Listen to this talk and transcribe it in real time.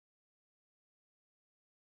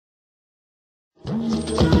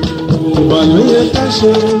Ìbàlóye ká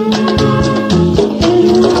ṣe.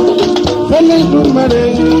 Elédùmarè.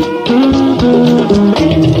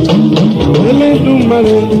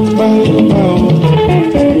 Elédùmarè bàbá o.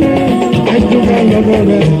 Ajúbà lọ́dọ̀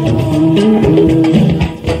rẹ̀.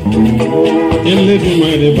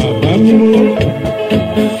 Elédùmarè bàbá mímọ́.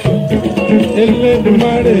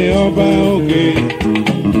 Elédùmarè ọba òkè.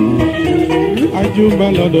 Ajúbà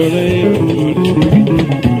lọ́dọ̀ rẹ̀.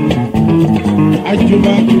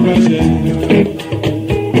 Ajúbà kúrọ̀ṣẹ̀.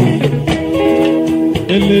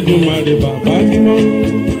 Elédùmarè bàbá mímọ́.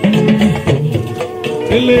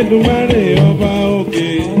 Elédùmarè ọba òkè.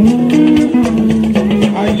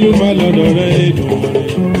 Ajúbà lọ́dọ̀ rẹ̀ Èdùmarè.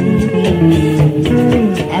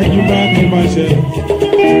 Ajúbà kúrọ̀ṣẹ̀.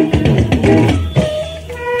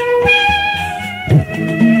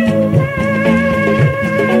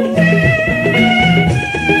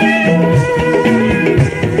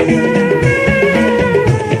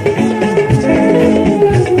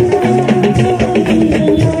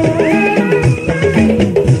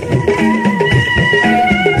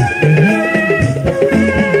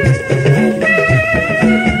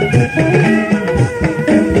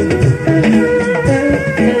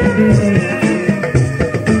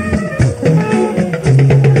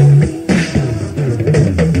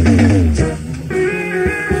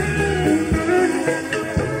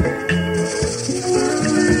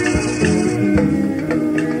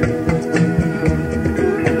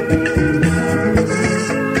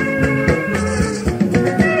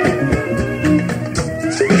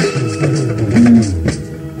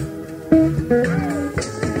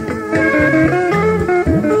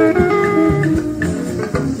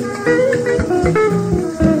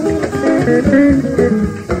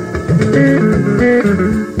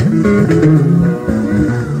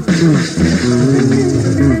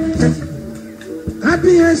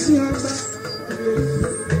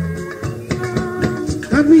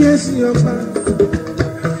 Kábíyèsí ọba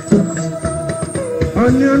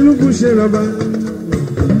Ọọ̀ni Olúbùṣe lọ́ba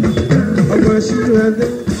ọba ṣíjú adé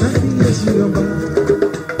kábíyèsí ọba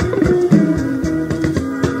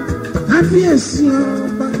kábíyèsí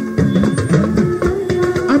ọba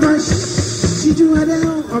ọba ṣíjú adé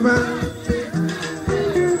ọba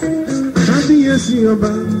kábíyèsí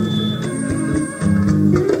ọba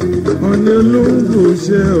Ọọ̀ni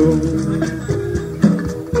Olúbùṣe o.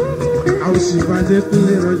 Àwòṣìbàdé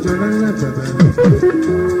kúnlé rọjò lálẹ́ àtàtà.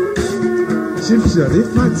 Chief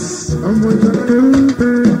Sharifat ọmọ ìjọba.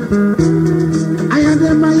 Ayáde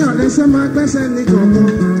Máyọ̀ lẹ́sẹ̀ máa gbẹ́sẹ̀ ní gbọ̀ngàn.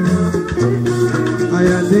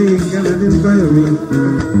 Ayáde ìgbàlá ní báyọ̀ mi.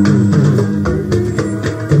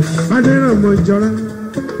 Bádẹ́rẹ̀ ọmọ ìjọba.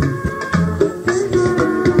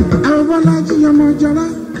 Àwọn Bọ́lájí ọmọ ìjọba.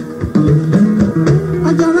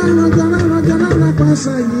 Ọjọ́ra lápá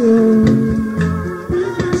sáyé o.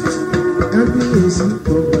 Kábíyèsí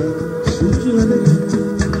ọba ṣíjú adé.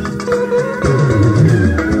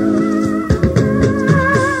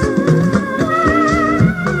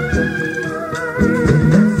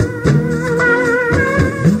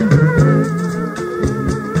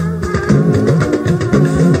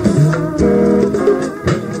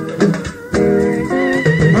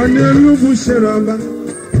 Ọọ̀ni Olúbùṣe lọ́ba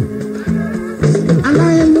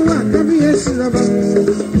aláyélúwà kábíyèsí lọ́ba.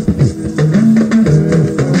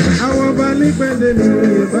 Nígbẹ̀dẹ̀ ni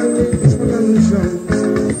oyè bá ní ọlọ́run ṣọ́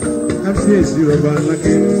kábíyèsí rọ̀bà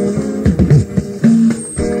alákẹ́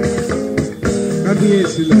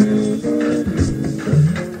kábíyèsí lọ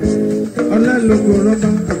ọlọ́lọ́gbọ̀ rọ́bà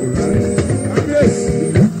àbúrò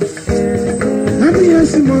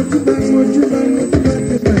kábíyèsí mọ̀júbà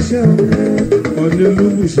ti pàṣẹ Ọọ̀ni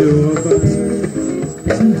Olúbùṣe ọba.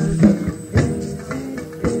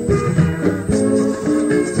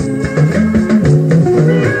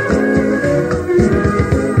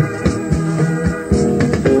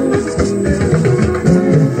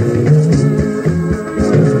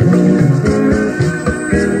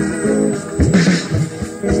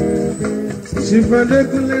 Ìbàdé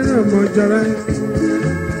kúnlé ràn mọ́ Ojora.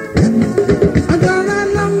 Ojora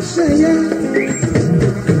ló ń ṣe yẹ.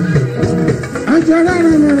 Ojora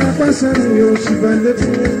ràn mọ́ Rapasa ni o ṣìbàdé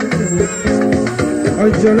kúnlé.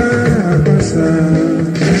 Ojora Rapasa.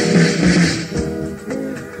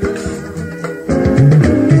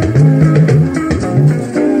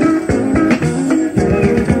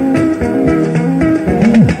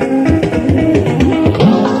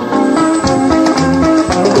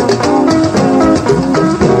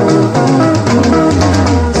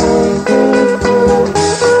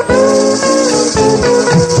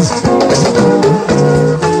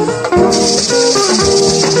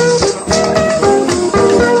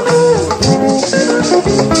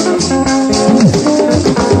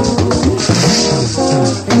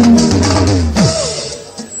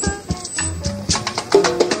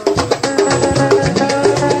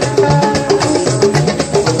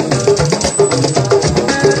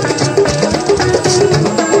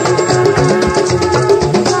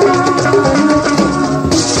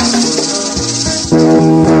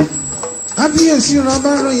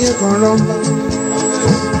 ọbáróyè kan rọ́mbà.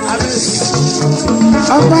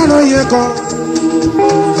 Ọbáróyè kan.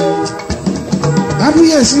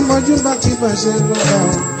 Kábíyèsí mọ́jú bá kí bá ṣe lọ́ba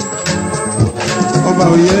o. Ọba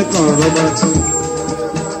òye kan rọ́bà tí.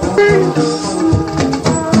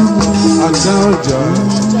 Àtẹ ọjọ́.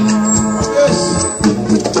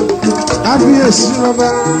 Kábíyèsí rọ́bà.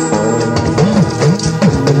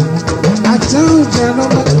 Àtẹ ọjọ́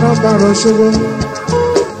rọ́bà rọ́ṣogbo.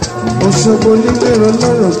 Òṣogbo nílé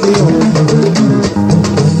lọ́rọ̀ kí ọ̀rọ̀.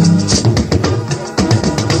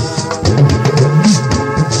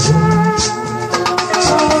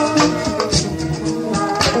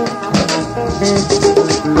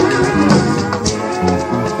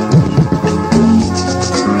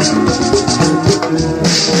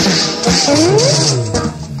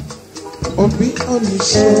 Obi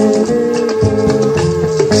oníṣẹ́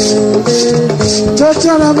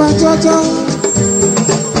tọ́tọ́ rọba tọ́tọ́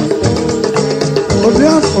Obi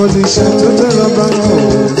oníṣẹ́ tọ́tọ́ rọba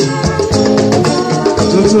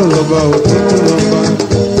tọ́tọ́ rọba tọ́tọ́ rọba.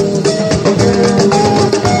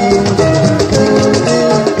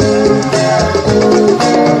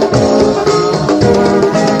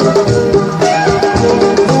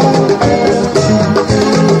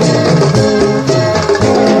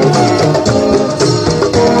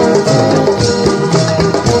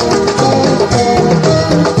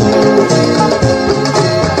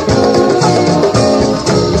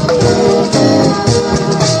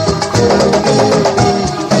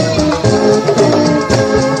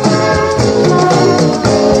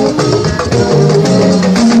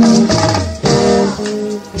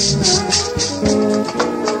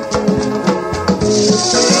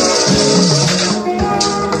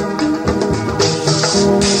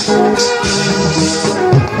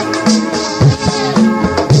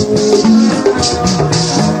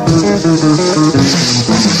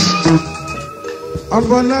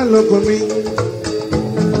 Ọbọ̀nà lóko mi.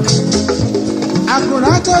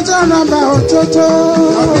 Àkùrá tótó rọ̀bà òtótó.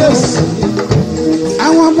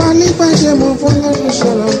 Àwọn ọba nípasẹ̀ mo fún lọ́dún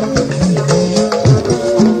sọ̀rọ̀ bá.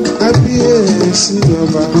 Kábíyèsí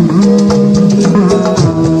ọba.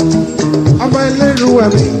 Ọba Ẹlẹ́rùwà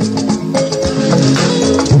mi.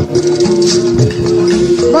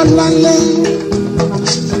 Bọ́láńlé.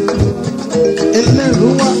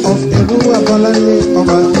 Ẹlẹ́rùwà of Ẹrùwà Bọ́láńlé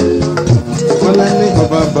ọba. Bọ́láńlé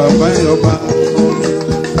ọba bàbá ọba.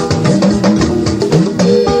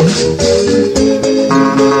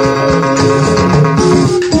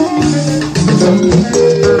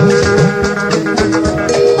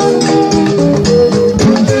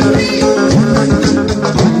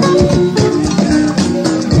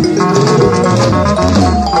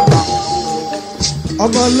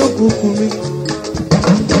 Ọba olókùnkùn mi.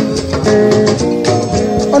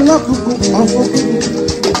 Olókùnkùn ọ̀fọ̀kùn mi.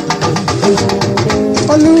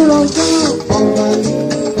 Olùrànjọ́ ọba ni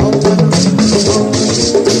ọba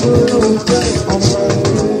olùrànjọ́ ọba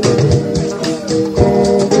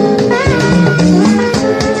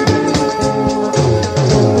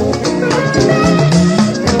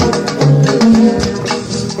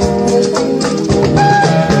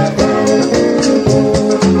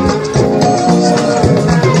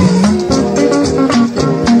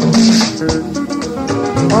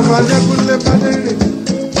ọmọ Adékúnlé Bádérè.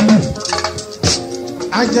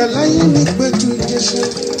 Àjàláyé ní pẹ̀tù Jésù.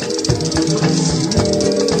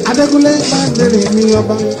 Adékúnlé Bádérè ní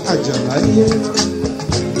ọba Àjàláyé.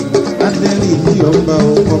 Adérè ní ọba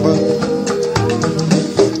ọba.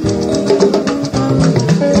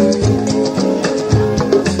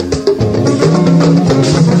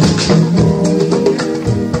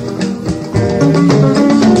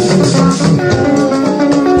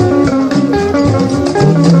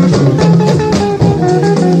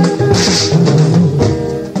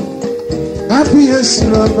 Kábíyèsí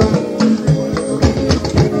rọba.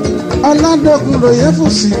 Ọládògùn ròyé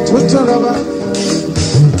fòsì tó tọrọ bá.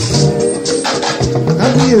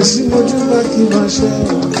 Kábíyèsí mojú bá kí máa ṣe.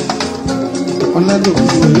 Ọládògùn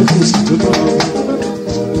ròyé fòsì tó tọrọ bá.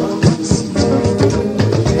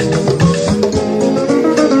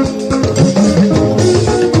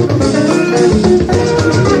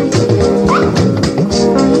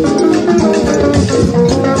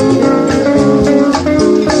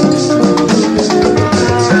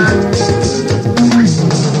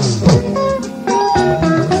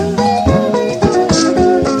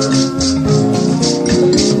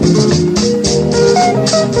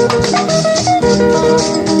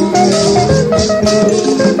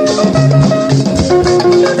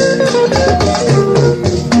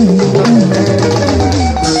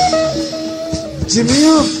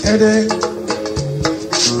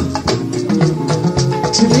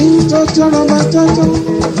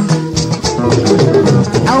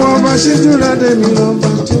 mi lọ́ba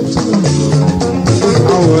tó tó.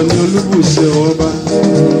 Àwọ̀ ni olúbùṣe ọba.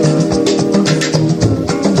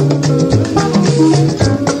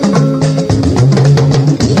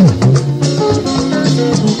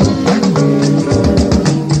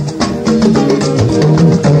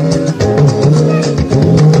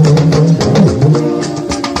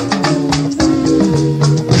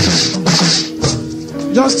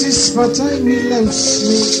 Justice Fatai Williams.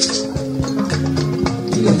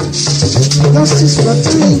 Justice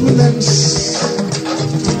Fatai Williams.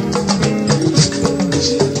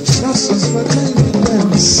 Justice Fatai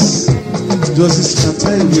Williams. Justice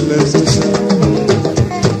Fatai Williams.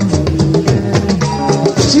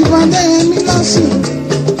 Adeyemi Lọ́sìn.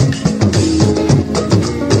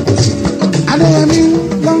 Adeyemi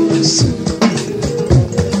Lọ́sìn.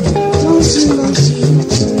 Lọ́sìn lọ́sìn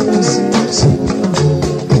lọ́sìn lọ́sìn.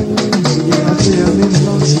 Adeyemi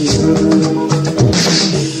Lọ́sìn.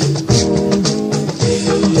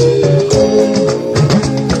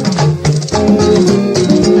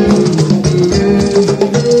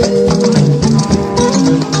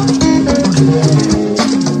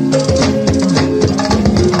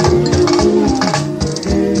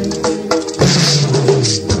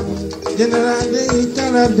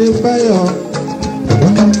 Adébáyọ̀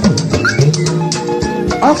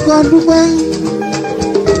ọkọ̀ dúpẹ́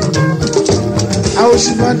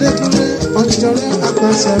àwòṣìbàdé kúnlé ọ̀ṣọ́rẹ́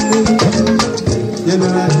àpàṣà mi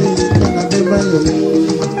General Adébáyọ̀.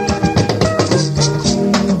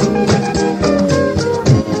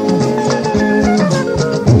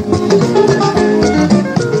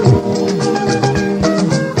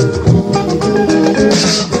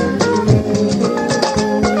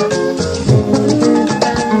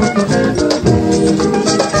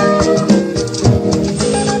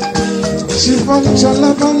 Ṣọlá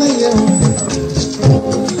balẹ̀ yẹ̀ o,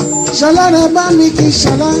 Ṣọlá rẹ̀ bá mi kí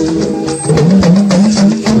Ṣọlá.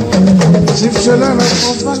 Chief Ṣọlá rẹ̀ mọ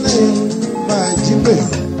balẹ̀ yẹ̀ bá a jí bẹ̀.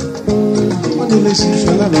 Wọ́n ní lè Chief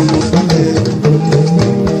Ṣọlá rẹ̀ mọ balẹ̀ yẹ̀.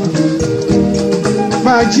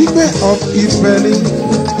 Bá a jí bẹ̀ of Ìfẹ̀lẹ̀.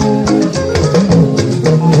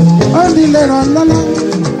 Ó nílé ràn lọ́lá.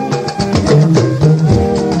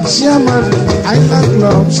 Chairman Island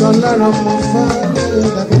Club Ṣọlá rẹ̀ mọ balẹ̀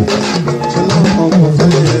yẹ̀.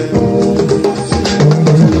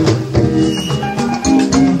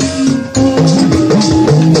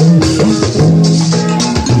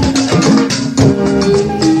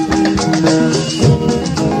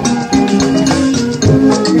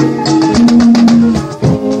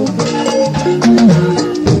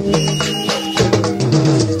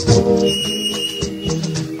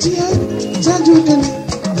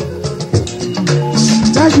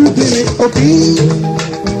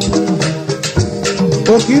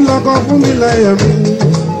 Òkì lọ́kọ́ fún mi láyọ̀ mi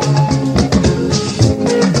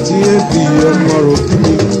tí èbí ọmọ rò kí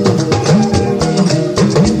mi.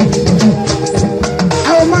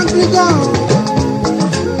 Àwọn máa ń gbígbọ́,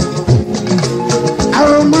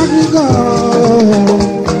 àwọn máa ń gbígbọ́,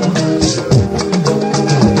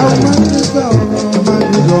 àwọn máa ń gbígbọ́, máa ń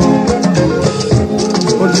gbígbọ́.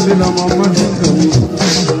 Odidi lọmọ máa ń gbígbọ́ mi.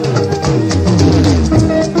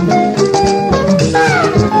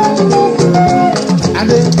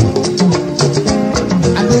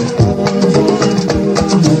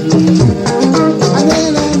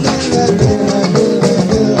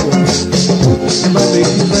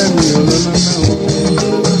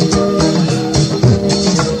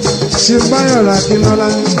 Báyọ̀rọ̀ Akínọ́lá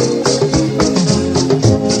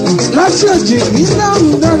láti òjì nílẹ̀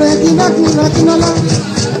òǹdó rẹ̀ kínákínà Akínọ́lá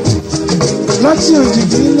láti òjì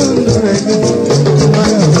nílẹ̀ òǹdó rẹ̀ kínákínà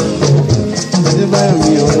Báyọ̀rọ̀ Adébáyọ̀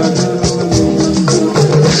mi ò lágbára.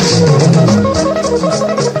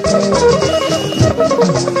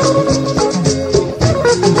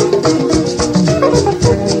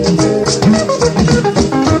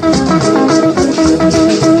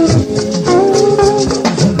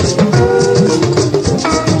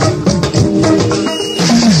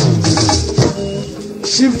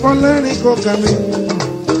 Ọlọ́rin kò kà mí.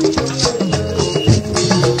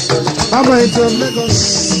 Bàbá ètò Lagos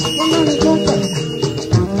ọlọ́rin kò kà.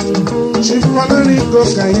 Chief ọlọ́rin kò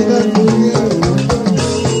kà yín dákú ní ẹ̀rọ.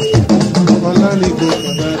 Ọlọ́rin kò kà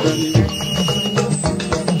dáadáa ní.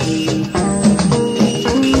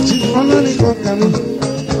 Chief ọlọ́rin kò kà mí.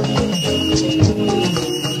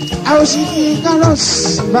 Àwọn sì fi carrots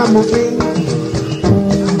bá mo fi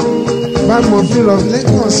of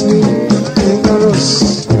Lagos ní carrots.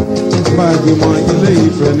 Báàgì mọ ilé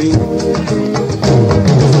ìfẹ́ ni.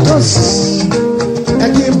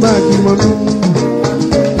 Ẹni báàgì mọ mi.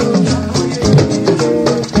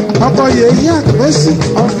 Ọkọ yèyí àgbẹ̀sí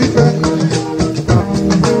ọ̀fífẹ́.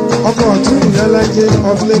 ọkọ̀ ọ̀tún ìyálájẹ́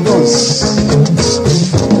of Lagos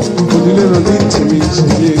òdílé lọ ní tèmi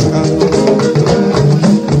ṣèyí ká.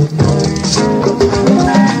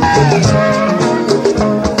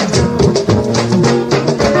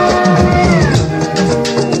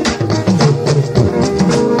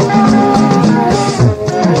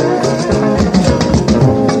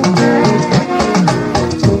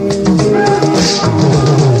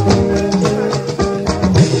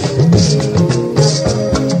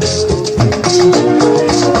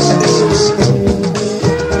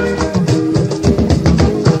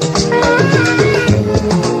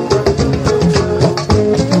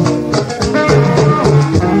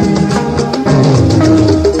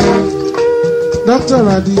 Doctor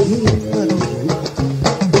Aduke,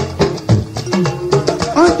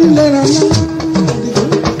 Odilera na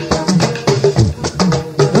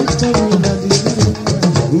Doctor Aduke,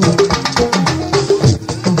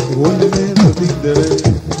 Odilera Odilera.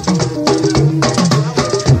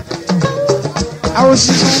 Àwọn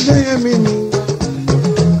ṣìfàdé yẹmi ni,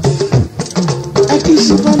 ẹkí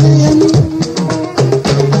ṣìfàdé yẹmi,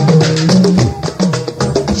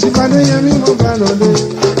 ṣìfàdé yẹmi mo bá lọ lé.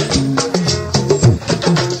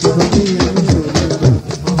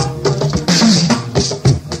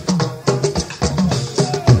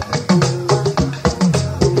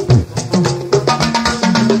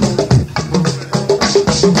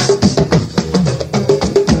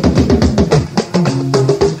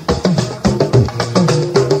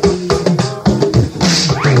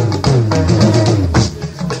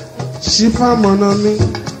 Ṣífà mọ̀nà mi,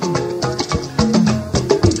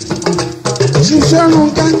 ṣíṣẹ́rùn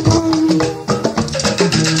kẹ́kọ̀ọ́,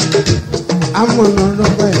 amọ̀nà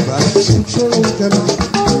rọ́bà ìbá, ṣíṣẹ́rùn kẹ́kọ̀ọ́,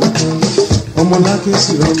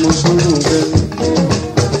 ọmọlákẹ́sì ọmọ sọ́rùn kẹ́kọ̀ọ́,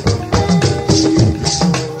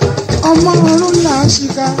 ọmọ ọ̀run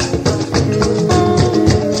làásìká,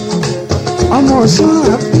 ọmọ ọ̀sán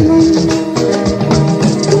àfihàn,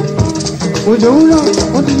 òjò ń rọ̀,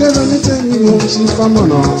 wọ́n ti lérò ní tẹ́yìn ohun Ṣífà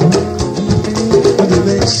mọ̀nà.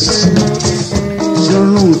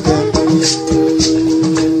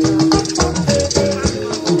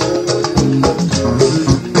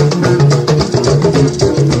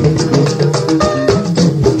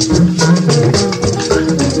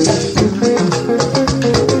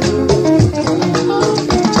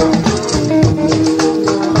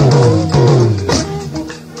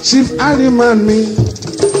 Chief Ariman mi,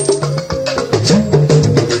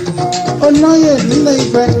 olóyè nílé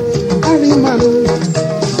Ifẹ̀ Ariman.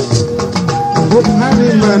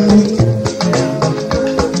 Ariman,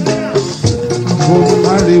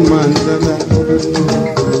 Ariman, dada.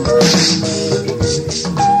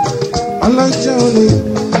 Ọlọ́jọ́ ni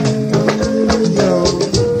yọ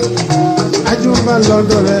ajúbà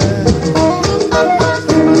lọ́dọ̀ rẹ̀.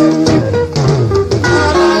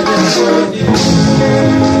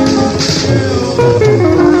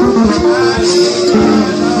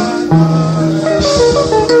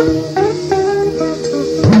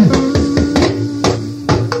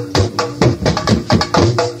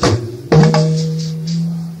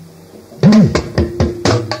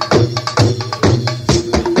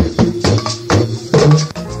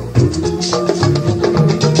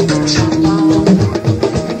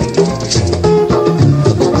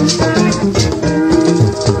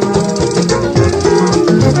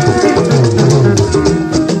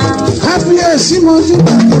 Sí mojú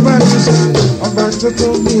tó bá ti sọ ọba tó tó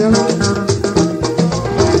bí ẹran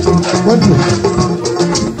gbọ́dọ̀.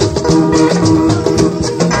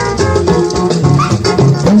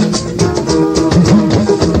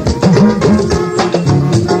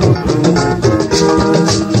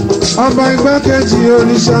 Ọba igbákejì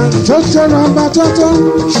òrìṣà tó tẹ̀lé ọba tó tó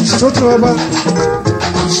ọba.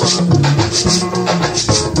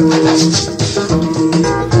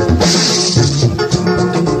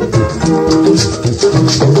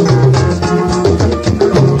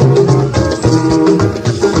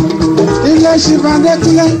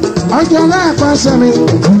 Ṣìfàdékúnlé ọjọ́ náà pàṣẹ mi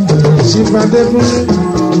Ṣìfàdékúnlé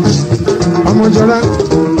ọmọjọra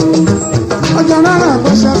ọjọ́ náà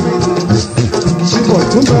pàṣẹ mi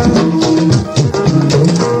Ṣìbọ̀túnba.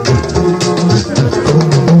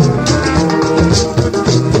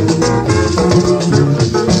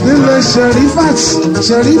 Nílé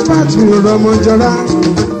Ṣẹ̀rífàt mi ọmọjọra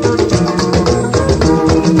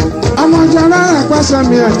ọmọjọra àpàṣẹ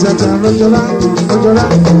mi àjàjà ọjọ́ra ọjọ́ra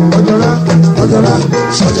ọjọ́ra. Ojora,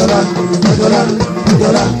 Ojora, Ojora,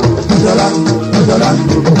 Ojora, Ojora, Ojora,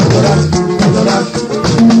 Ojora,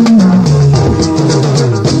 Ojora.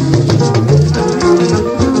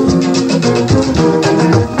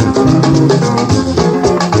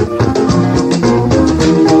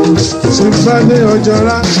 Ṣìfàdé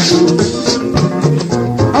Ojora.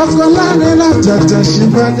 ọkọ láàrin látàtà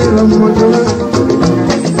ṣùgbọ́n ní Ọmọjọ́lá.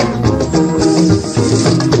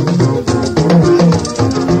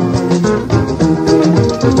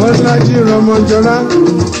 Bọ́lájí Ọmọjọ́lá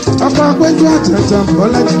ọkọ Péjú àtàtà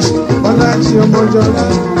Bọ́lájí Ọmọjọ́lá.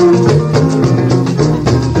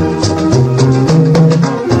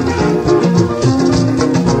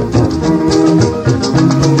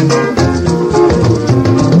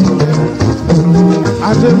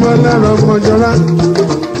 Adémọ́lá Ọmọjọ́lá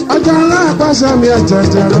ọjọ́ ńlá àpáṣà mi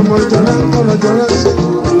àtàtà Ọmọjọ́lá Ọmọjọ́lá sí.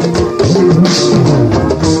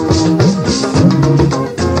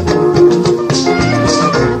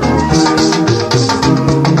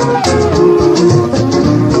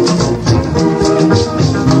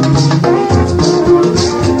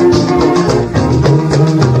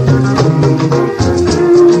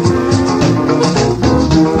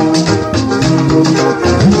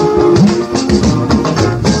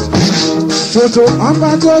 Tótó ọba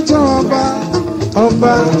tótó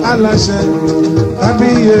ọba aláṣẹ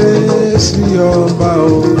kábíyèsí ọba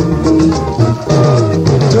o.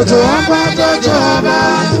 Tótó ọba tótó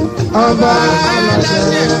ọba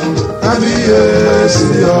aláṣẹ kábíyèsí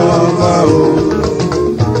ọba o.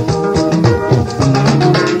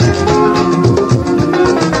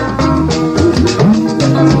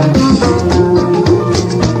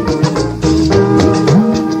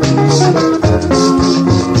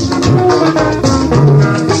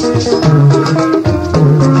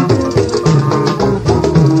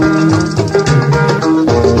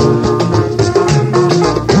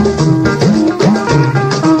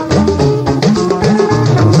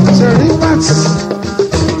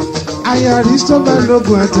 Tó bá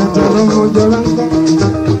lógun àtàtà Ọmọjọ́lá ń kọ́.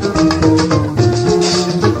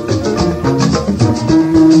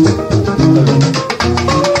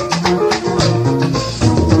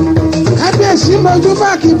 Kábíyèsí mojú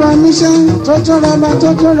bá kí bá mi ṣe tótó rọba.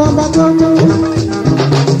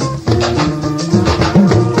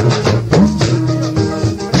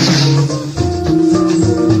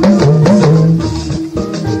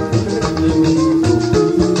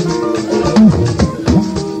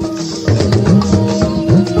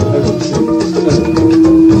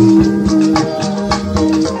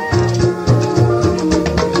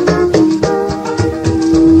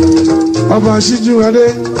 Ọba ṣíjú adé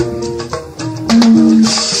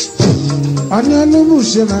ọní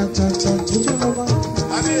olómùṣe náà tàtà tó tó lọ́wọ́.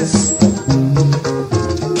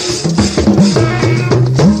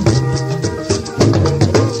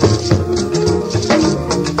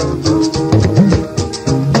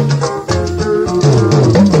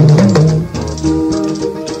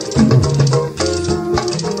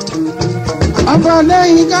 Ọba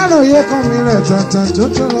lẹ́yìn káròyé kan mi rẹ̀ tàtà tó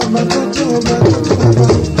tó lọ́wọ́ tó tó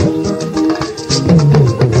lọ́wọ́.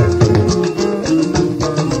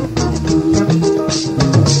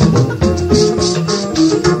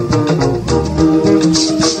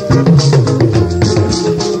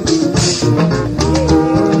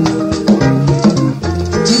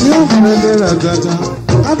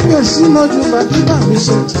 Kábíyèsí mojú bá kí bá mi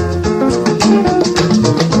ṣe.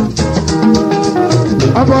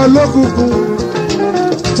 Ọba olókùnkùn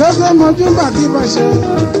tó tó mojú bá kí bá ṣe.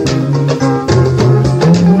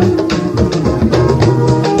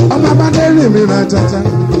 Ọba bá dé rìn mí ra tata.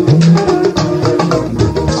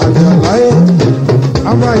 Àjàláyé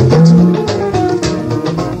ọba ìkẹtù.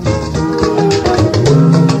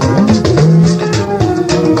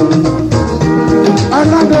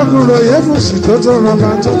 Aládọ́kùnrin òye fòsì tó tó rọba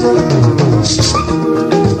tó tó rọba.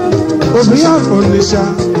 Òbí àfọ̀nìṣà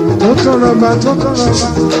tó tó rọba tó tó rọba.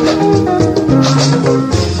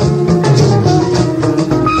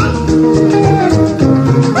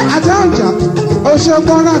 Adáǹjà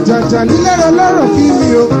Òṣogbo ràjàjà nílẹ̀ ọlọ́rọ̀ kí mi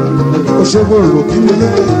o. Òṣogbo rò kí mi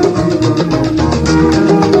lẹ́yìn.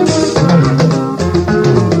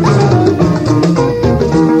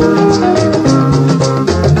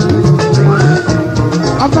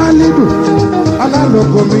 Lídù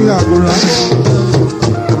alálòkò mi àgùrà.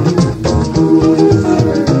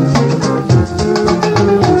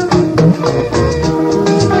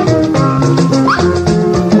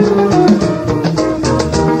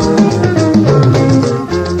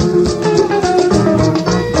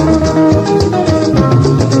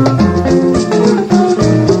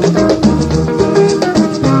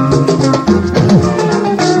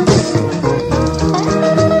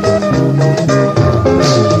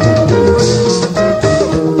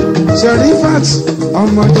 Sherifat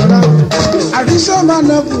Ọmọjọ́lá àríṣọ́ máa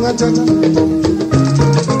lọ́kùn àtàtà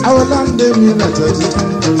àwọn láńdé mi nàtàtà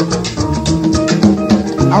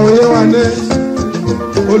àwọn Yéwándé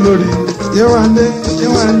olórí Yéwándé.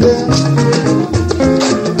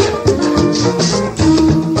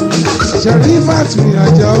 Sharifat mi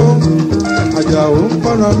Àjàó, Àjàó ń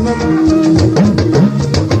kọ́rọ̀ náà.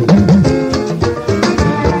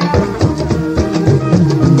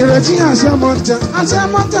 Ìrètí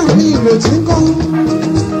àṣẹmọ́tà mi ìrètí kọ́.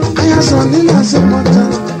 Ayásọ̀ nínú àṣẹmọ́tà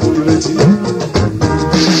ìrètí.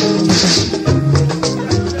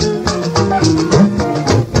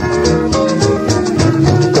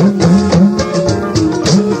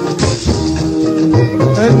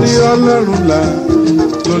 Ẹni Ọlọ́run là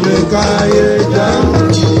ló lè káyé já.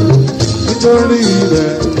 Nítorí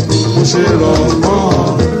rẹ̀ mo ṣe rọ̀ mọ́.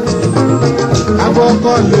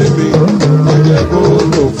 Agbọ́kànlé mi ọ̀jẹ̀ kó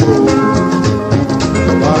lò fò.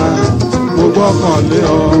 Wá mo gbọ́kànlé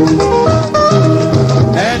ọ.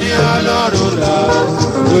 Ẹni Ọlọ́run là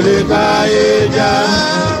ló lè káyé já.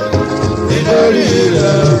 Nítorí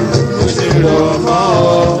rẹ̀ mo ṣe rọ̀ mọ́.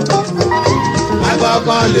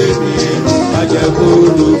 Agbọ́kànlé mi ọ̀jẹ̀ kó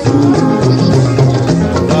lò fò.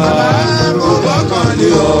 Wá mo gbọ́kànlé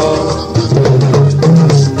ọ.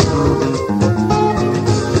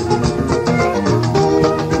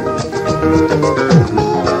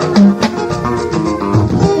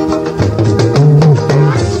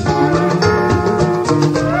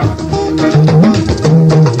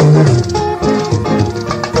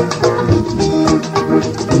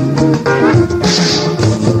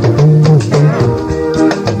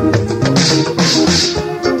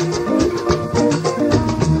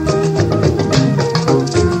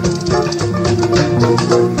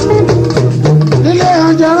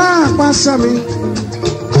 Sami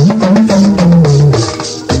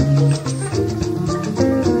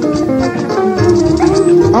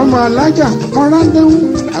ọmọ alájà Moradehun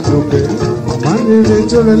Aduke ọmọ rere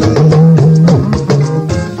tó rẹlẹ.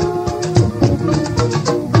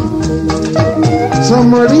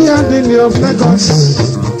 Sọmọrí Adéni of Lagos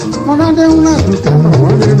Moradehun Aduke ọmọ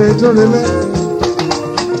rere tó rẹlẹ.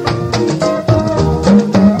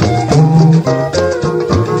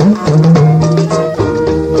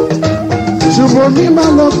 Ṣùgbọ́n mi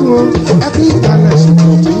máa lọ́kùn ẹbí ìkàlẹ̀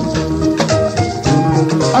ṣùgbọ́n mi.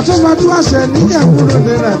 Ọ̀túnbọ̀tún àṣẹ níyàwúrò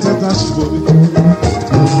náírà tẹ́ta ṣùgbọ́n mi.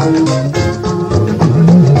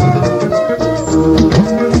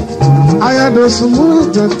 Ayádòsùnmú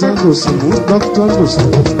tẹ́tẹ́ dòsùnmú dókítà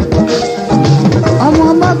dòsùnmú. Ọmọ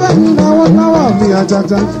bàbá mi náwó náwó mi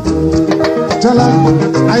àtàtà. Tọ́lá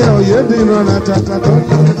ayé òye dìrọ̀ àtàtà tó ń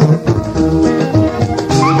lọ.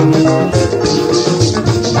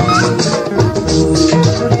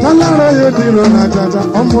 Tọ́lára yóò dìrò nàjàjà,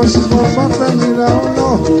 ọmọ ṣùgbọ́n bá fẹ́ mi ra ọ̀nà.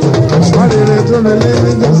 Wárìrì tó lè lé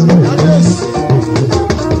ní Jésù.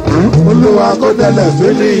 Olúwa kó tẹ̀lẹ̀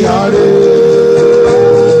fẹ́lẹ́yàn rẹ̀.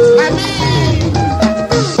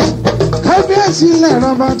 Kábíyèsí ilẹ̀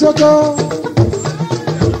rọ̀bà tó tó.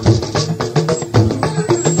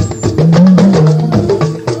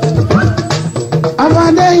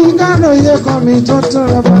 Abadé yìí kárò yẹ kọ́ mi tó tó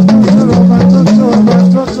rọ̀bà tó tó rọ̀bà tó tó rọ̀bà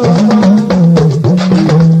tó tó rọ̀bà.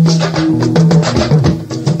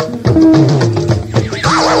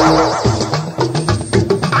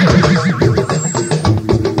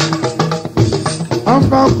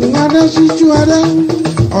 Ọkùnrin adé ṣíjú adé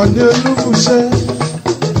ọ̀dẹ olúbùṣẹ́.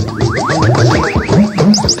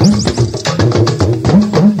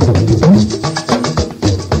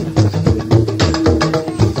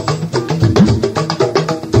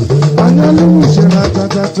 Ọ̀dẹ olúbùṣẹ́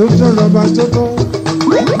látàtà tó tó rọ̀bà tó tó.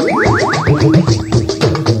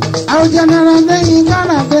 Àwọn jẹnẹrẹ lẹ́yìn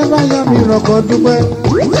kára dé báyọ̀ mi rọ̀kọ̀ dúpẹ́.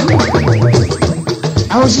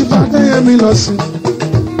 Àwọn ṣìbá dẹ́yẹ mi lọ sí.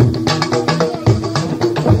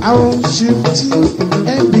 Àwọn ṣìbí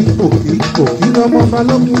ẹbí òkì lọ́mọ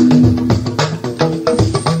balógun.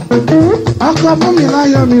 Ọkọ̀ fún mi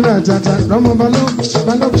láyọ̀ mi rà tàtà lọ́mọ balógun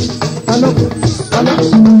balógun balógun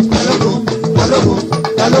balógun balógun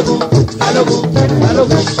balógun balógun balógun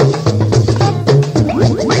balógun.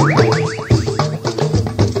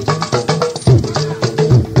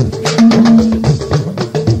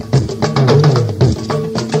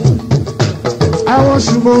 Àwọn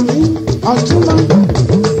ṣùgbọ́n ní ọ̀túnmá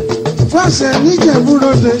fọ́sẹ̀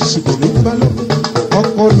níjẹ̀búròdè ṣùgbọ́n ní balógun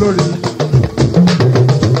ọkọ̀ lórí.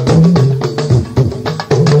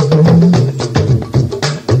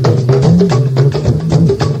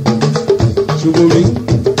 Ṣùgbọ́n mi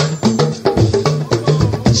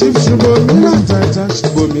ṣùgbọ́n mi látàtà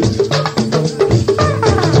ṣùgbọ́n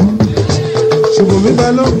mi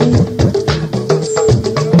balógun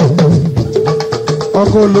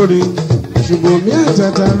ọkọ̀ lórí. Ṣùgbọ́n mi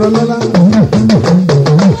àtàtà lọ́lọ́lá.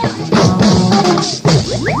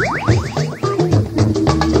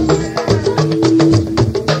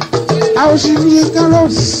 Àwọn ṣì ní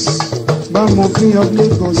carrots bá mo fi of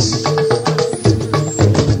Lagos.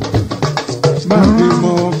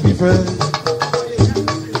 rẹ̀.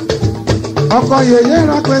 Ọkọ yèyé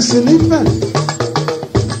rápẹ́ sí nífẹ̀.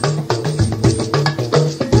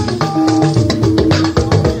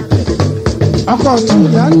 Ọkọ tún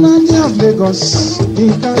yà ńlá ní of Lagos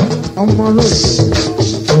nǹkan ọmọ rose.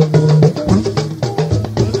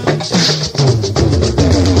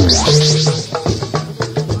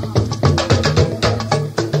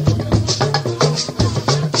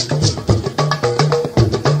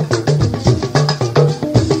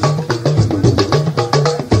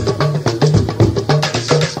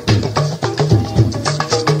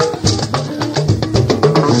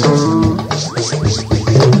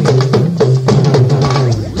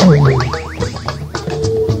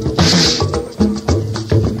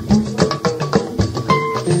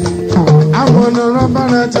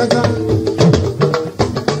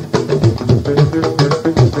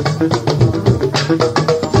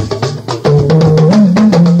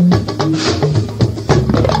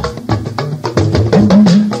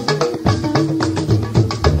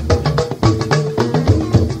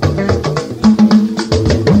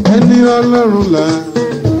 Ọlọ́run là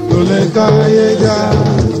ló lè ká ayé já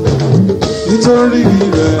nítorí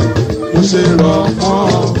rẹ̀ ló ṣe rọ̀ mọ́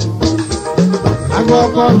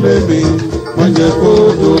agbọ́kọ́ lèmi wọ́n jẹ́ kó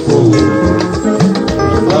dókòwò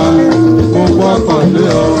wá mo gbọ́kàn lé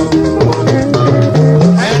ọ.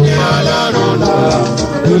 Ẹni Ọlọ́run là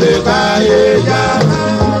ló lè ká ayé já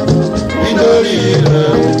nítorí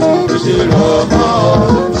rẹ̀ ló ṣe rọ̀ mọ́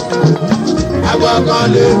agbọ́kọ́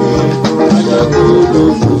lèmi wọ́n jẹ́ kó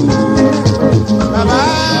dókòwò. Bàbá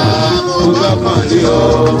mo gbọ́kàn lé ọ.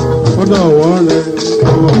 Ó dọ̀wọ́ rẹ̀.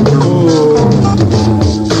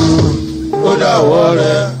 Ó dọ̀wọ́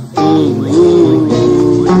rẹ̀.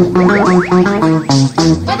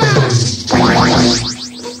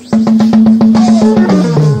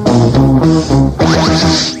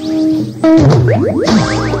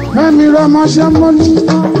 Mẹ́mi rẹ̀ máa ṣe mọ́ ní.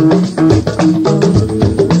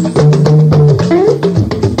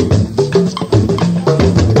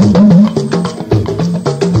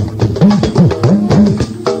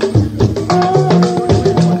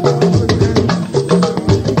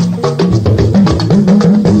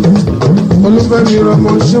 Olúfẹ́mi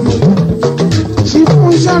rọmọ ṣọ́mọ́ ṣí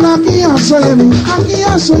fún ṣára kí àṣọyẹ mi kí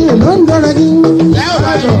àṣọyẹ ló ń dọ́rẹ́ ní.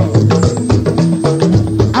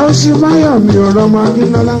 Àwòṣìmáyọ̀ mi ò rọmọ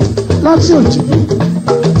Akínlọ́lá láti òjò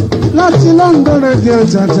láti lọ́ńdọ̀rẹ́ di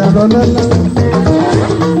ọ̀jàjà rọ́lọ́lá.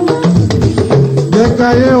 Jẹ́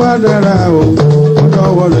káyé wá dára o, ó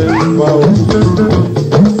dọ̀wọ́ rẹ̀ pa o.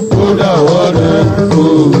 Ó dọ̀wọ́ rẹ̀ o.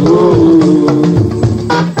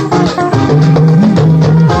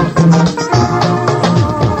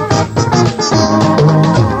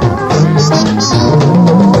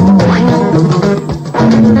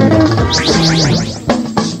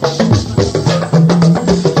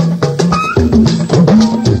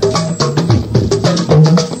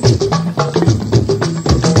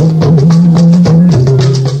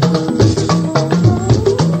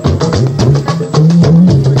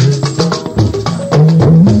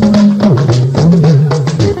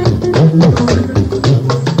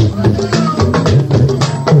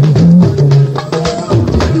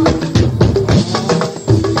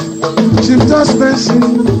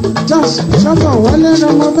 Just sọ́kọ̀ wọlé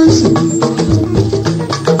lọ́mọ bẹ́sì.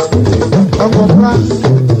 Ọkọ̀ bá.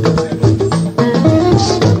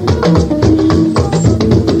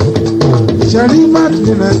 Ṣẹ̀rí bàtì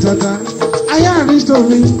nílẹ̀ tata. Ayé àrísítò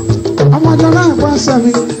mi. Ọmọdé náà bá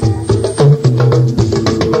sẹ́mi.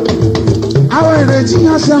 Àwọn ìrètí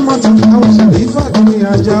yẹn ṣe mọ́tò. Àwọn ṣẹ̀rí bàtì ní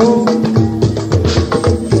àjà ó.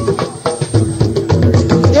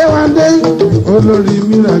 Ewande olórí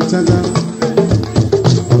mi rẹ̀ tata.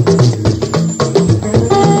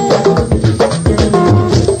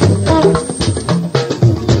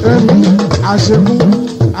 Àṣekún.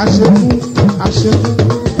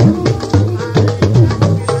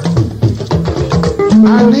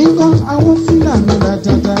 Àríkọ́ àwọn Fúlàní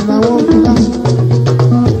dàdàdà làwọn fúlà.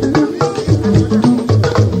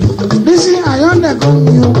 Bísí àyọ̀ndẹ̀gọ́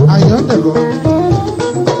ni ó àyọ̀ndẹ̀gọ́.